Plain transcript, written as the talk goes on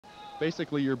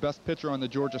basically your best pitcher on the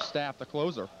Georgia staff, the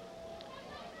closer.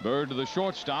 Bird to the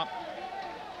shortstop.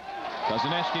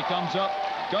 Kozeniewski comes up,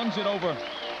 guns it over.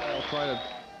 He'll try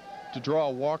to draw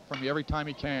a walk from you every time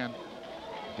he can.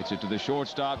 Hits it to the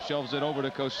shortstop, shoves it over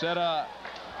to Kozeniewski.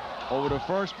 Over to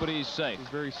first, but he's safe. It's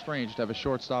very strange to have a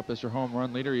shortstop as your home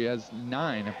run leader. He has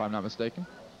 9, if I'm not mistaken.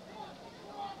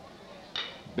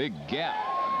 Big gap,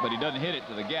 but he doesn't hit it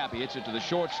to the gap. He hits it to the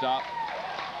shortstop.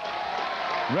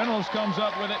 Reynolds comes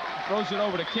up with it, throws it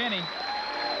over to Kenny.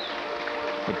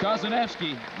 But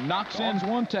Kozeniewski knocks in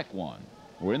 1-1.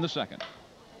 We're in the second.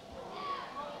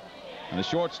 And the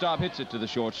shortstop hits it to the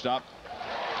shortstop.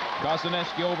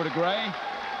 Kozeniewski over to Gray.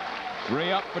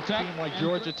 Gray up for Tech. Team like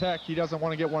Georgia Tech, he doesn't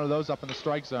want to get one of those up in the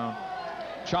strike zone.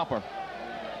 Chopper.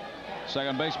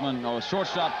 Second baseman, or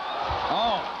shortstop.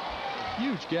 Oh!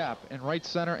 Huge gap in right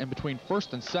center and between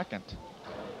first and second.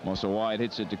 Muscle Wide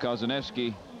hits it to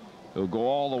Kozeniewski. He'll go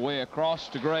all the way across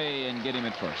to Gray and get him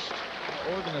at first.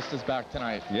 The organist is back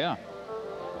tonight. Yeah.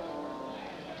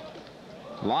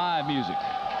 Live music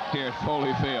here at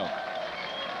Foley Field,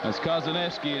 as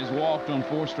Kozeniewski has walked on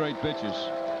 4 straight pitches.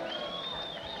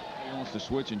 He wants to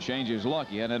switch and change his luck.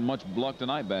 He hadn't had much luck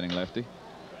tonight batting lefty,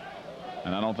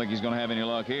 and I don't think he's going to have any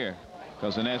luck here.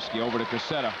 Kozeniewski over to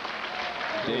Casetta.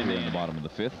 Dandy in the bottom of the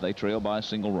 5th. They trail by a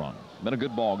single run. Been a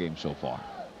good ball game so far.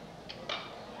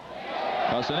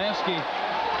 Kozeniewski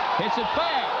hits it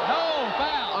fair. No,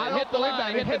 foul. It hit the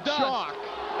line. It hit chalk.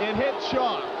 It hit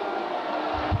chalk.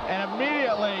 And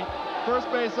immediately, first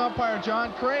base umpire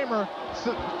John Kramer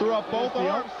threw up both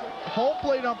arms. Home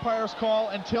plate umpire's call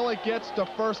until it gets to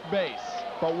first base.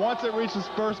 But once it reaches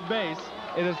first base,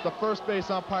 it is the first base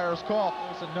umpire's call.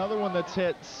 There's another one that's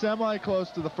hit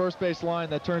semi-close to the first base line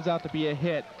that turns out to be a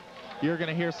hit. You're going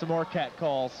to hear some more cat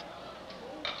calls.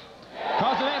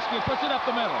 Kozeniewski puts it up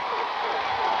the middle.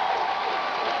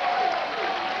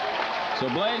 So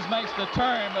Blaise makes the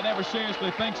turn, but never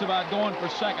seriously thinks about going for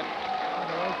second.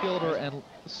 The right fielder and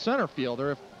center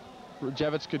fielder, if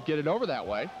Rajevich could get it over that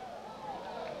way.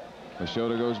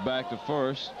 Pashota goes back to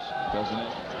first.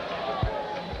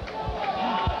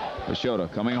 Pashota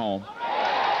coming home.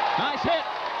 Nice hit.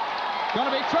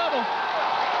 Gonna be trouble.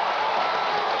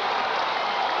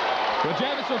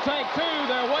 Rajevich will take 2.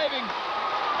 They're waving.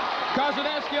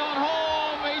 Kozeniewski on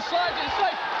home. He slides it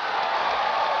safe.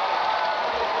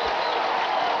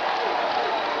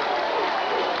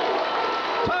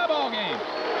 Tie ball game.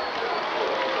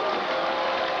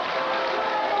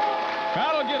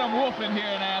 That'll get them woofing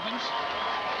here in Athens.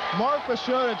 Mark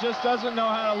Pashota just doesn't know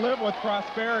how to live with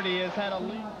prosperity. He has had a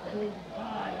lead.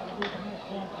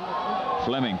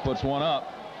 Fleming puts one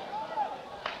up.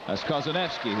 That's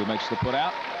Kozeniewski who makes the put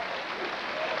out.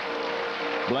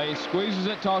 Blaise squeezes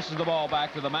it, tosses the ball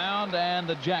back to the mound, and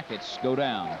the Jackets go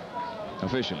down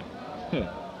officially.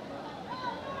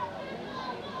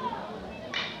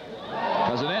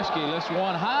 Kozeniewski lifts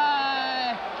one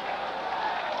high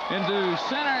into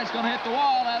center. It's going to hit the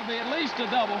wall. That'll be at least a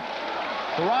double.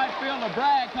 The right fielder,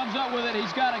 Bragg, comes up with it.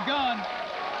 He's got a gun.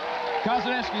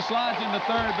 Kozeniewski slides into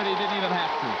third, but he didn't even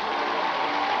have to.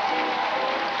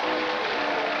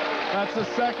 That's the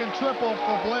second triple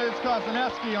for Blaise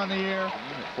Kozeniewski on the year.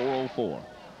 404.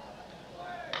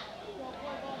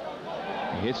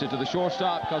 He hits it to the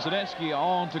shortstop. Kozeniewski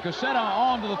on to Casetta,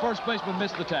 on to the first baseman,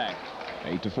 missed the tag.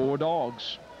 8-4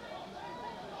 Dogs.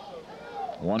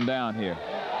 One down here.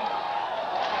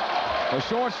 The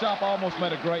shortstop almost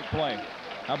made a great play.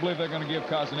 I believe they're going to give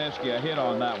Kozeniewski a hit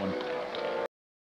on that one.